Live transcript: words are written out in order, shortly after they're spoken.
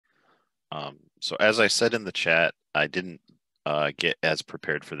So as I said in the chat, I didn't get as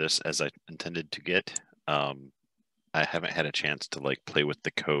prepared for this as I intended to get. I haven't had a chance to like play with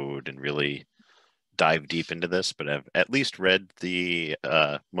the code and really dive deep into this, but I've at least read the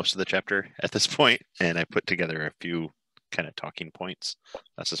most of the chapter at this point, and I put together a few kind of talking points.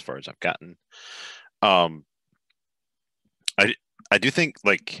 That's as far as I've gotten. Um, I do think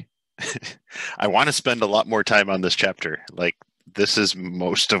like I want to spend a lot more time on this chapter. Like this is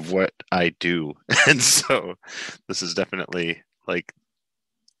most of what I do, and so this is definitely like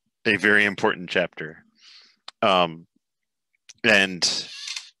a very important chapter. And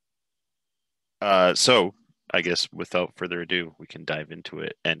so I guess without further ado, we can dive into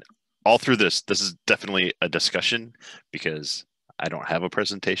it. And all through this is definitely a discussion because I don't have a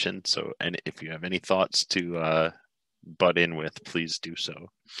presentation. So, and if you have any thoughts to butt in with, please do so.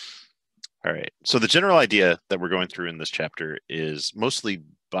 All right. So the general idea that we're going through in this chapter is mostly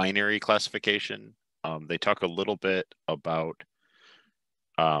binary classification. They talk a little bit about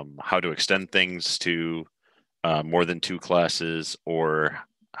how to extend things to more than two classes, or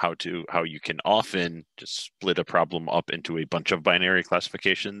how you can often just split a problem up into a bunch of binary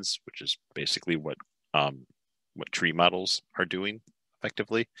classifications, which is basically what tree models are doing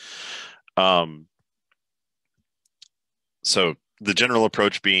effectively. So the general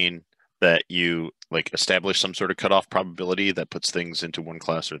approach being that you like establish some sort of cutoff probability that puts things into one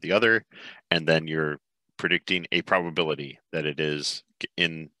class or the other, and then you're predicting a probability that it is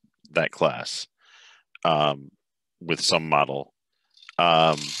in that class with some model.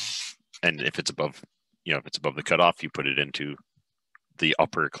 And if it's above, if it's above the cutoff, you put it into the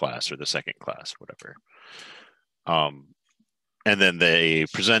upper class or the second class, whatever. And then they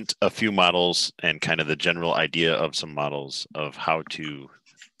present a few models and kind of the general idea of some models of how to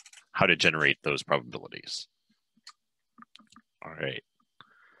generate those probabilities. All right.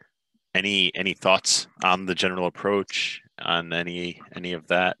 Any thoughts on the general approach, on any of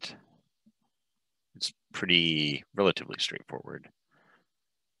that? It's pretty relatively straightforward.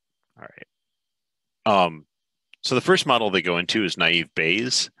 All right. So the first model they go into is naive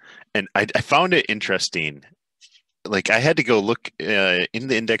Bayes, and I found it interesting. Like I had to go look in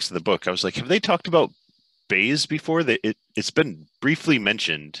the index of the book. I was like, have they talked about Bayes before? It's been briefly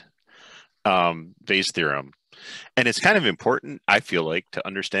mentioned, Bayes theorem, and it's kind of important, I feel like, to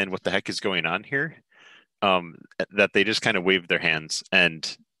understand what the heck is going on here. That they just kind of waved their hands,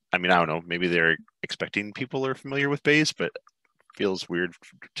 and I mean, I don't know, maybe they're expecting people are familiar with Bayes, but it feels weird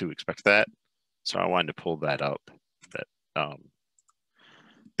to expect that. So I wanted to pull that up. That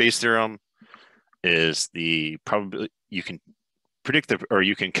Bayes theorem is the probability you can predict or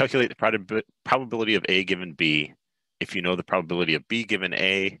you can calculate the probability of A given B if you know the probability of B given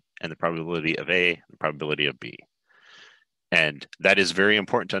A and the probability of A and the probability of B. And that is very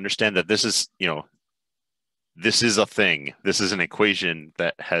important to understand that this is, this is a thing. This is an equation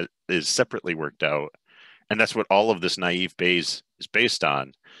that is separately worked out. And that's what all of this naive Bayes is based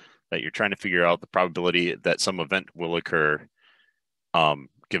on, that you're trying to figure out the probability that some event will occur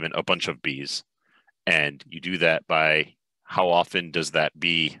given a bunch of B's. And you do that by how often does that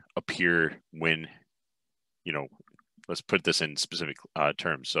B appear when, let's put this in specific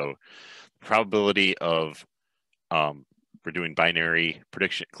terms. So probability of, we're doing binary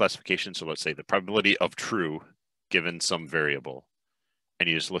prediction classification. So let's say the probability of true given some variable. And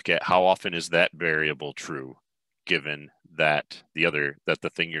you just look at how often is that variable true given that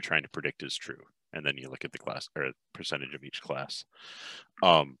the thing you're trying to predict is true. And then you look at the class or percentage of each class.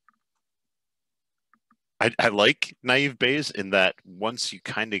 I like naive Bayes in that once you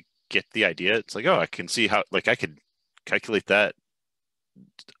kind of get the idea, it's like, oh, I can see how, like, I could calculate that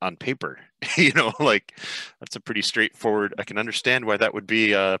on paper. Like that's a pretty straightforward. I can understand why that would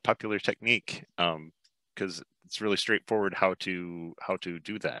be a popular technique, because it's really straightforward how to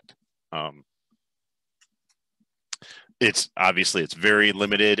do that. It's obviously it's very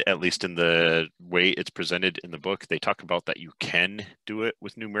limited, at least in the way it's presented in the book. They talk about that you can do it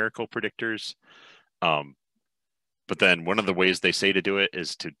with numerical predictors. But then one of the ways they say to do it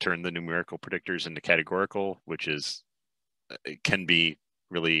is to turn the numerical predictors into categorical, which it can be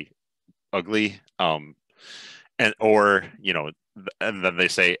really ugly. And then they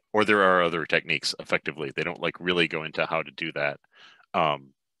say, or there are other techniques effectively. They don't like really go into how to do that.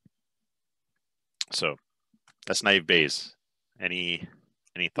 So that's naive Bayes. Any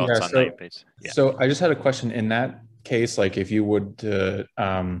thoughts on naive Bayes? Yeah. So I just had a question. In that case, like if you would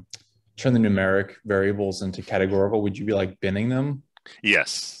turn the numeric variables into categorical, would you be like binning them?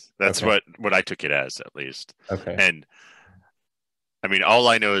 Yes, that's what I took it as, at least. Okay. And I mean, all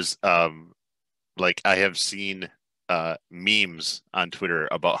I know is like I have seen memes on Twitter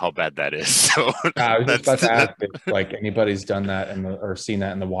about how bad that is. So I was just that's about to ask if like anybody's done that or seen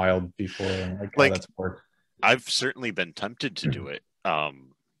that in the wild before, and like how like that's worked. I've certainly been tempted to do it.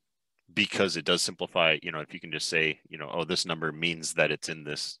 Because it does simplify, if you can just say, oh, this number means that it's in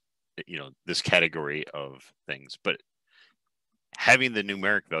this, this category of things. But having the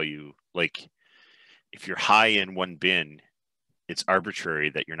numeric value, like if you're high in one bin, it's arbitrary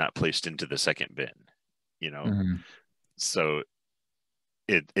that you're not placed into the second bin, Mhm. So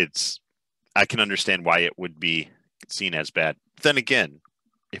it's I can understand why it would be seen as bad. Then again,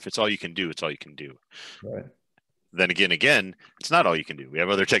 if it's all you can do, it's all you can do. Right. Then again, it's not all you can do. We have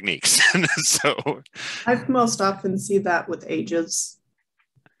other techniques. So I've most often see that with ages.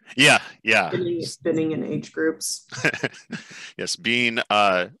 yeah. Binning in age groups. Yes, being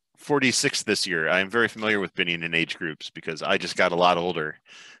 46 this year, I'm very familiar with binning in age groups because I just got a lot older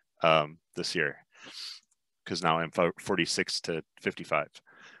this year. Because now I'm 46 to 55.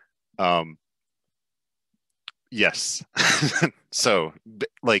 Yes. So,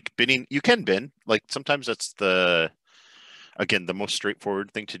 like binning, you can bin. Like sometimes that's the most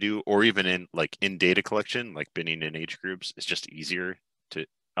straightforward thing to do, or even in data collection, like binning in age groups, it's just easier to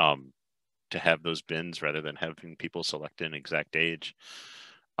have those bins rather than having people select an exact age.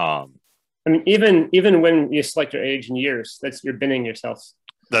 I mean, even when you select your age and years, you're binning yourself.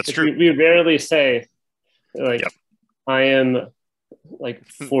 That's like, true. We rarely say like, yep. I am like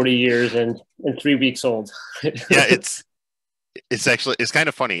 40 years and 3 weeks old. Yeah, it's kind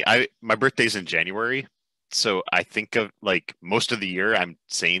of funny. My birthday's in January, so I think of like most of the year I'm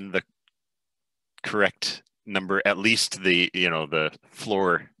saying the correct number, at least the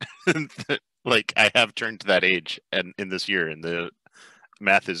floor. Like I have turned to that age and in this year, and the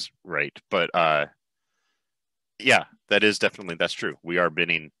math is right. But yeah, that's true. We are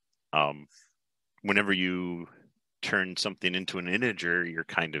binning. Whenever you turn something into an integer, you're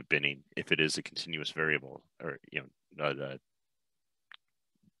kind of binning if it is a continuous variable, or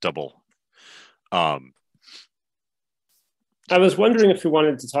double. I was wondering if we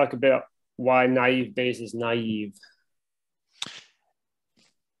wanted to talk about why naive Bayes is naive.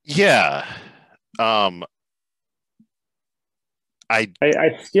 Yeah. I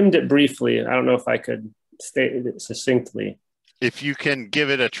skimmed it briefly. I don't know if I could state it succinctly. If you can give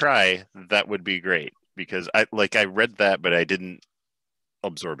it a try, that would be great, because I read that, but I didn't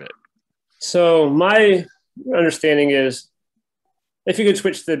absorb it. So my understanding is, if you could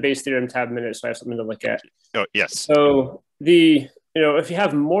switch to the Bayes theorem tab a minute, so I have something to look at. Oh, yes. So if you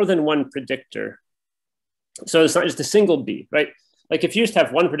have more than one predictor, so it's not just a single B, right? Like if you just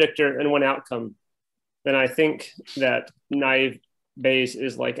have one predictor and one outcome, then I think that naive Bayes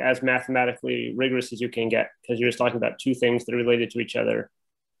is like as mathematically rigorous as you can get, because you're just talking about two things that are related to each other.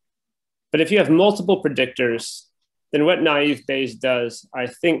 But if you have multiple predictors, then what naive Bayes does, I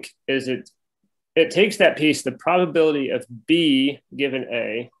think, is it takes that piece, the probability of B given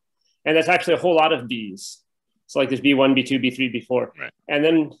A, and that's actually a whole lot of B's. So like there's B1, B2, B3, B4. Right. And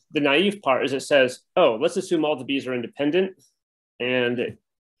then the naive part is it says, oh, let's assume all the B's are independent. And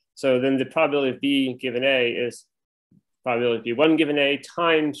so then the probability of B given A is probability of B1 given A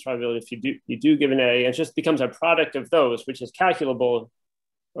times probability if you do given A. And it just becomes a product of those, which is calculable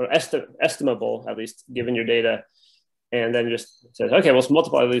or estimable, at least given your data. And then just says, okay, well, let's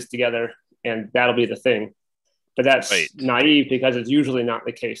multiply these together and that'll be the thing. But that's right. Naive, because it's usually not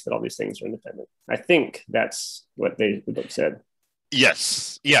the case that all these things are independent. I think that's what the book said.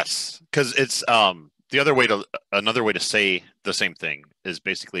 Yes, because it's another way to say the same thing is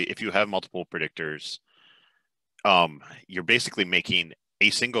basically if you have multiple predictors, you're basically making a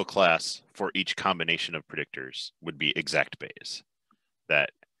single class for each combination of predictors would be exact Bayes.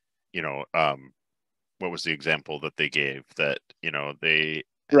 That what was the example that they gave? That they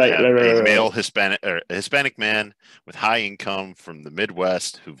have a male Hispanic man with high income from the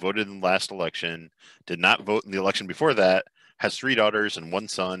Midwest who voted in the last election, did not vote in the election before that, has 3 daughters and 1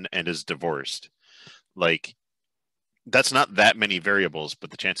 son, and is divorced. Like, that's not that many variables,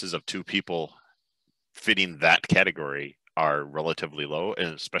 but the chances of 2 people fitting that category are relatively low,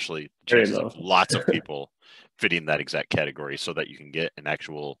 and especially chances of lots of people fitting that exact category, so that you can get an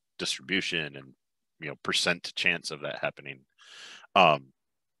actual distribution and percent chance of that happening.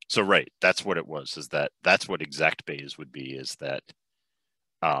 So right, that's what it was. That's what exact Bayes would be. Is that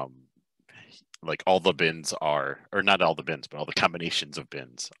like all the bins are, or not all the bins, but all the combinations of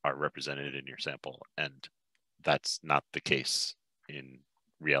bins are represented in your sample, and that's not the case in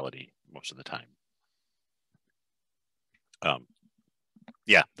reality most of the time.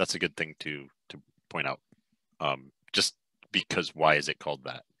 Yeah, that's a good thing to point out. Just because why is it called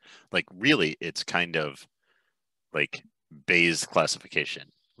that? Like really, it's kind of like Bayes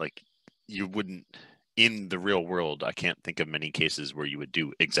classification. Like you wouldn't, in the real world, I can't think of many cases where you would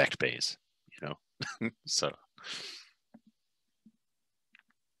do exact Bayes, you know? So,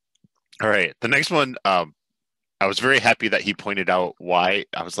 all right, the next one, I was very happy that he pointed out why.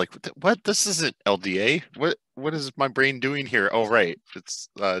 I was like, what? This isn't LDA. What is my brain doing here? Oh, right. It's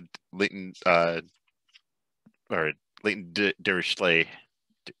latent Dirichlet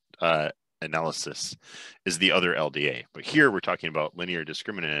analysis is the other LDA. But here we're talking about linear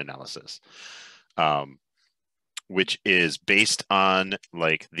discriminant analysis, which is based on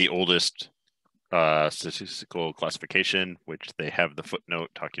like the oldest statistical classification, which they have the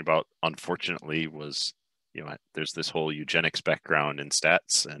footnote talking about, unfortunately, was, you know, there's this whole eugenics background in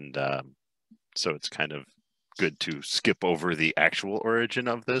stats. And so it's kind of good to skip over the actual origin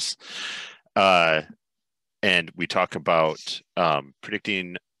of this. And we talk about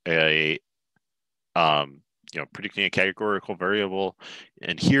predicting a predicting a categorical variable,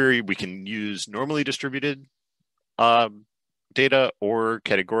 and here we can use normally distributed data or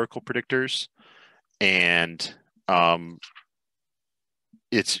categorical predictors, and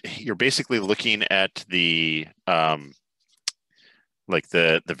you're basically looking at the like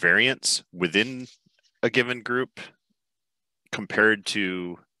the variance within a given group compared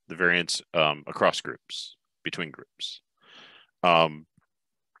to the variance across groups, between groups.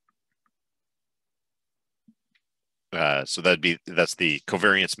 So that's the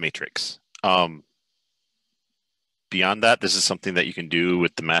covariance matrix. Beyond that, this is something that you can do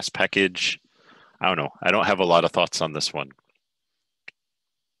with the mass package. I don't know. I don't have a lot of thoughts on this one.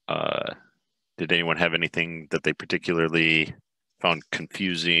 Did anyone have anything that they particularly found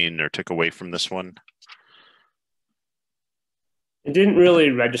confusing or took away from this one? It didn't really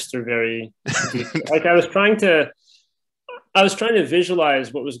register very deep. Like I was trying to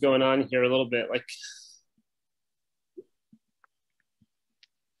visualize what was going on here a little bit. Like,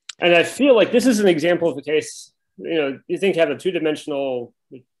 and I feel like this is an example of a case, you know, you think you have a two-dimensional,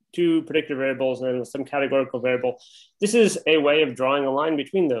 two predictor variables and some categorical variable. This is a way of drawing a line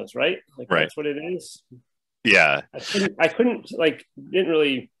between those, right? Like right. That's what it is. Yeah. I couldn't like, didn't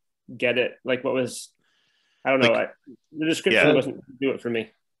really get it. Like what was, I don't know. Like, the description wasn't do it for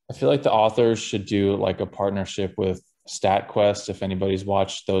me. I feel like the authors should do like a partnership with StatQuest. If anybody's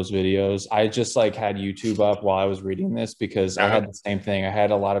watched those videos, I just like had YouTube up while I was reading this because I had the same thing. I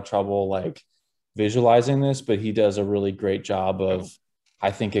had a lot of trouble like visualizing this, but he does a really great job of,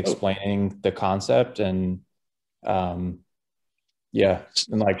 I think, explaining the concept and and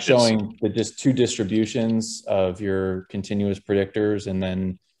like showing the just two distributions of your continuous predictors and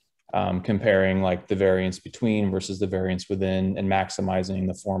then comparing like the variance between versus the variance within and maximizing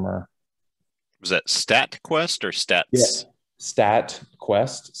the former. Was that StatQuest or Stats? Yeah,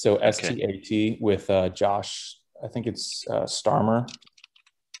 StatQuest. So STAT with Josh, I think it's Starmer.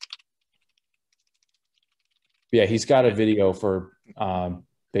 Yeah, he's got a video for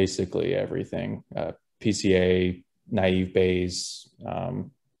basically everything. PCA, naive Bayes,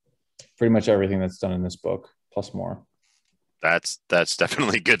 pretty much everything that's done in this book, plus more. That's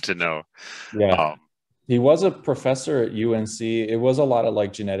definitely good to know. Yeah. He was a professor at UNC. It was a lot of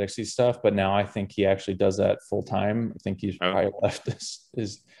like geneticsy stuff, but now I think he actually does that full time. I think he's probably left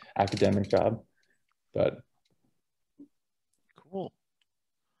his academic job. But cool.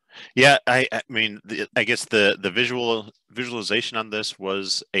 Yeah, I mean, I guess the visualization on this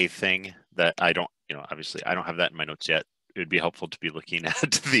was a thing that I don't, you know, obviously I don't have that in my notes yet. It would be helpful to be looking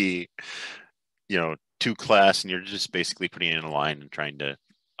at the, you know, two class, and you're just basically putting in a line and trying to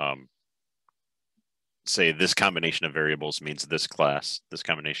say this combination of variables means this class, this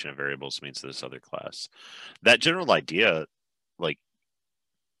combination of variables means this other class. That general idea, like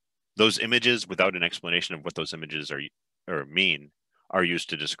those images without an explanation of what those images are mean, are used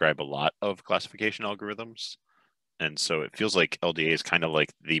to describe a lot of classification algorithms. And so it feels like LDA is kind of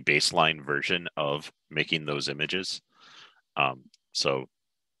like the baseline version of making those images. So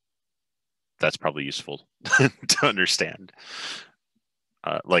that's probably useful to understand.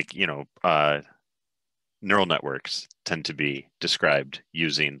 Like, you know, neural networks tend to be described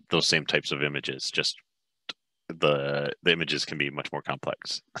using those same types of images, just the images can be much more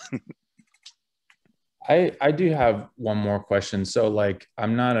complex. I do have one more question. So like,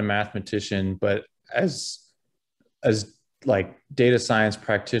 I'm not a mathematician, but as like data science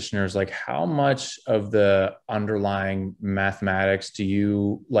practitioners, like how much of the underlying mathematics do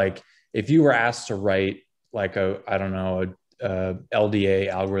you like, if you were asked to write like I don't know, a LDA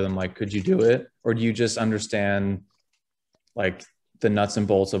algorithm, like could you do it? Or do you just understand like the nuts and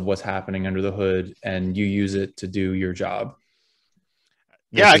bolts of what's happening under the hood and you use it to do your job?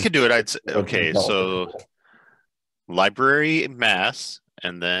 Yeah, I could do it. I'd say, okay, so library mass,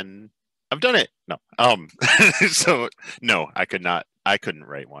 and then I've done it. No. So no, I couldn't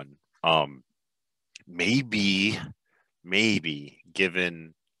write one. Maybe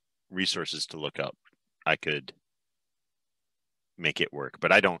given resources to look up, I could make it work,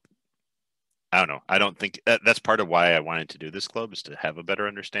 but I don't know. I don't think that's part of why I wanted to do this club, is to have a better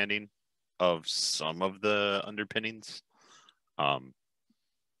understanding of some of the underpinnings.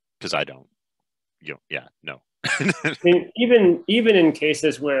 Because I don't, no. I mean, even in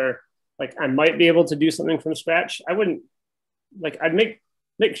cases where like I might be able to do something from scratch, I wouldn't I'd make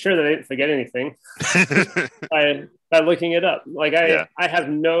sure that I didn't forget anything by looking it up. Like I have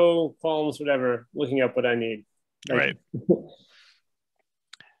no qualms whatever looking up what I need. Right.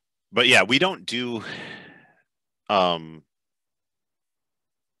 But yeah, we don't do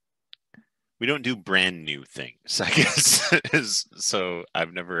brand new things, I guess. So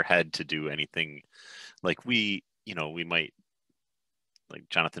I've never had to do anything like we might, like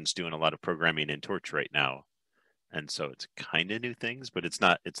Jonathan's doing a lot of programming in Torch right now. And so it's kind of new things, but it's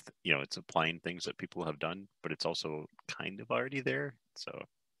not, it's applying things that people have done, but it's also kind of already there. So,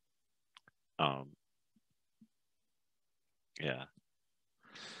 yeah.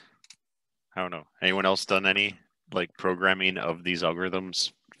 I don't know. Anyone else done any like programming of these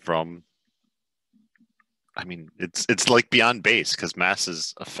algorithms from, I mean, it's like beyond base, because mass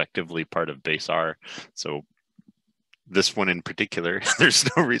is effectively part of base R. So this one in particular, there's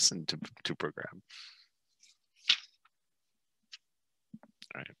no reason to program.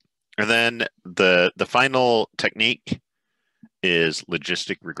 All right. And then the final technique is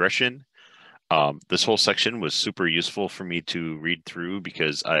logistic regression. This whole section was super useful for me to read through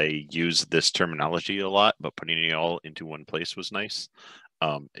because I use this terminology a lot, but putting it all into one place was nice.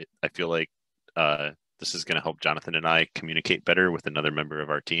 I feel like this is going to help Jonathan and I communicate better with another member of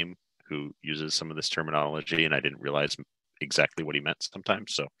our team who uses some of this terminology, and I didn't realize exactly what he meant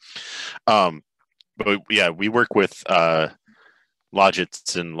sometimes. So, but yeah, we work with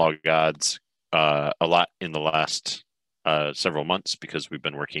logits and logodds a lot in the last several months, because we've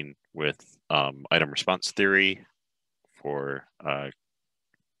been working with item response theory for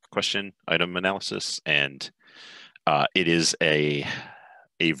question item analysis, and it is a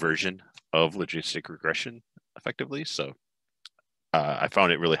version of logistic regression effectively. So I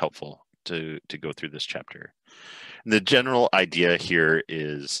found it really helpful to go through this chapter. And the general idea here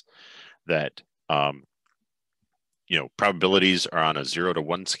is that probabilities are on a 0 to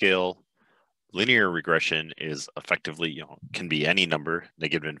 1 scale. Linear regression is effectively, can be any number,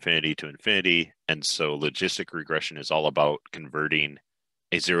 negative infinity to infinity. And so logistic regression is all about converting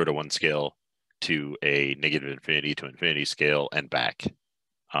a 0 to 1 scale to a negative infinity to infinity scale and back.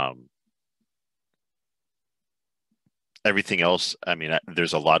 Everything else, I mean,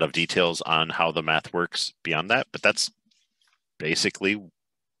 there's a lot of details on how the math works beyond that, but that's basically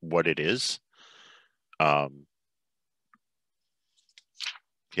what it is. Yeah,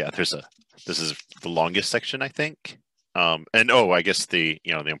 this is the longest section, I think. And I guess the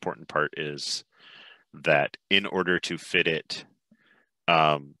important part is that in order to fit it,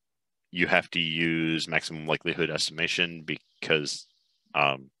 you have to use maximum likelihood estimation, because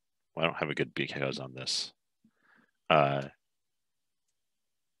I don't have a good because on this.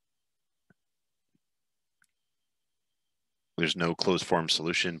 There's no closed form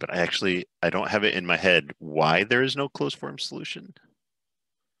solution, but I don't have it in my head why there is no closed form solution.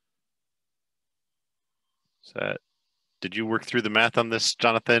 Did you work through the math on this,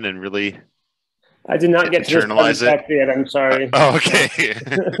 Jonathan, and really? I did not get to internalize it yet. I'm sorry. Oh, okay.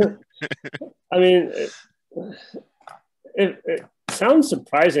 I mean, it sounds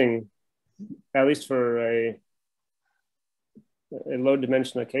surprising, at least for a low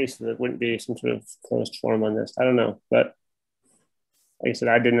dimensional case, that there wouldn't be some sort of closed form on this. I don't know, but like I said,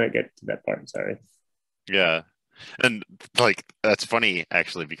 I did not get to that part. Sorry. Yeah. And that's funny,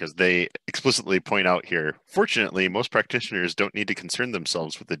 actually, because they explicitly point out here, fortunately, most practitioners don't need to concern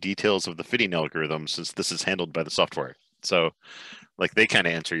themselves with the details of the fitting algorithm, since this is handled by the software. So they kind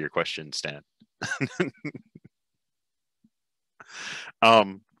of answer your question, Stan. But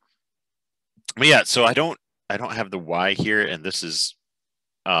yeah, so I don't have the why here, and this is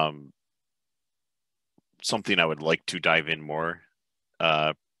something I would like to dive in more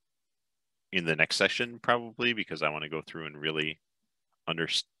in the next session, probably, because I want to go through and really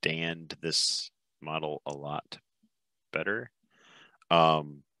understand this model a lot better. But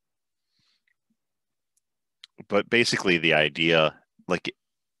basically the idea,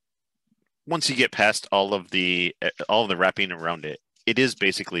 once you get past all of the wrapping around it, it is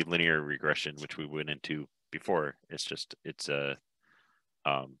basically linear regression, which we went into before. It's a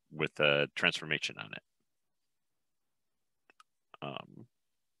with a transformation on it. Trying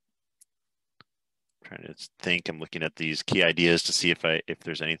to think. I'm looking at these key ideas to see if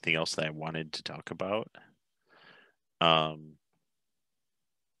there's anything else that I wanted to talk about.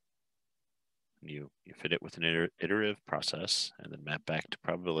 You fit it with an iterative process and then map back to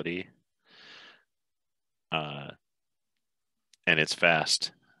probability. And it's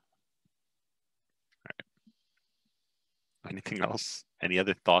fast. All right. Anything else? Any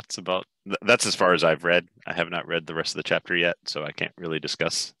other thoughts about that's as far as I've read. I have not read the rest of the chapter yet, so I can't really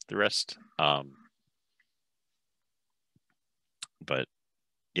discuss the rest. But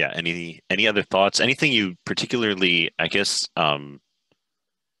yeah, any other thoughts? Anything you particularly, I guess, I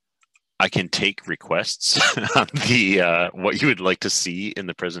can take requests on the what you would like to see in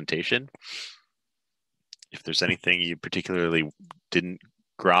the presentation. If there's anything you particularly didn't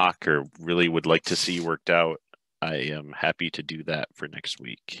grok or really would like to see worked out, I am happy to do that for next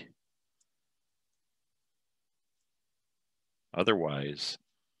week. Otherwise,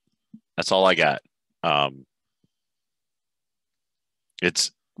 that's all I got.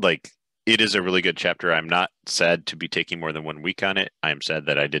 It's like, it is a really good chapter. I'm not sad to be taking more than 1 week on it. I'm sad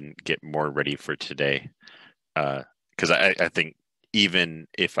that I didn't get more ready for today. Because I think even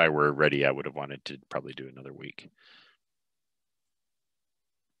if I were ready, I would have wanted to probably do another week.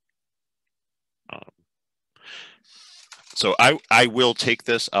 So I will take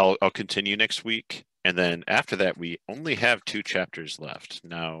this. I'll continue next week. And then after that, we only have 2 chapters left.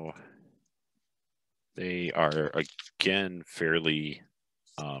 Now, they are, again, fairly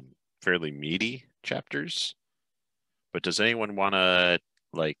meaty chapters. But does anyone want to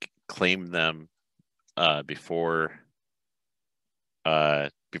claim them before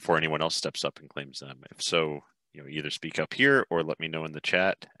anyone else steps up and claims them? If so, either speak up here or let me know in the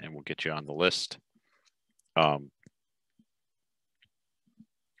chat, and we'll get you on the list.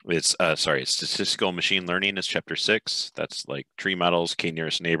 It's statistical machine learning is chapter 6. That's like tree models,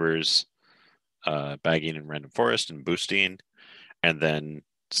 k-nearest neighbors, bagging and random forest, and boosting. And then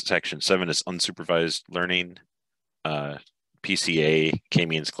section 7 is unsupervised learning, PCA,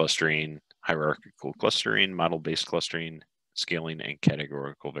 k-means clustering, hierarchical clustering, model-based clustering, scaling, and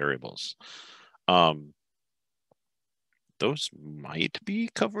categorical variables. Those might be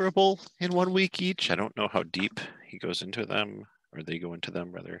coverable in 1 week each. I don't know how deep he goes into them, or they go into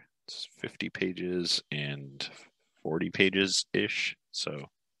them, rather. It's 50 pages and 40 pages-ish. So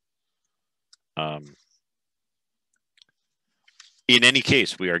in any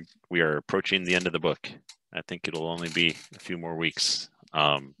case, we are approaching the end of the book. I think it'll only be a few more weeks,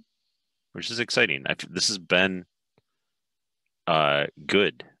 which is exciting. This has been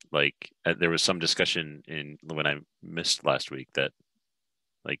good. There was some discussion when I missed last week that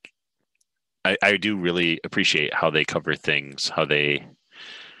I do really appreciate how they cover things, how they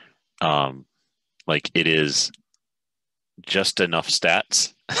it is just enough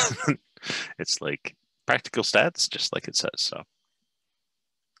stats. It's like practical stats, just like it says. So,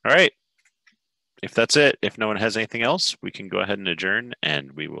 all right. If that's it, if no one has anything else, we can go ahead and adjourn,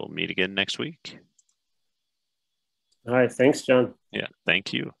 and we will meet again next week. All right. Thanks, John. Yeah.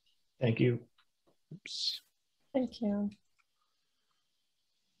 Thank you. Thank you. Oops. Thank you.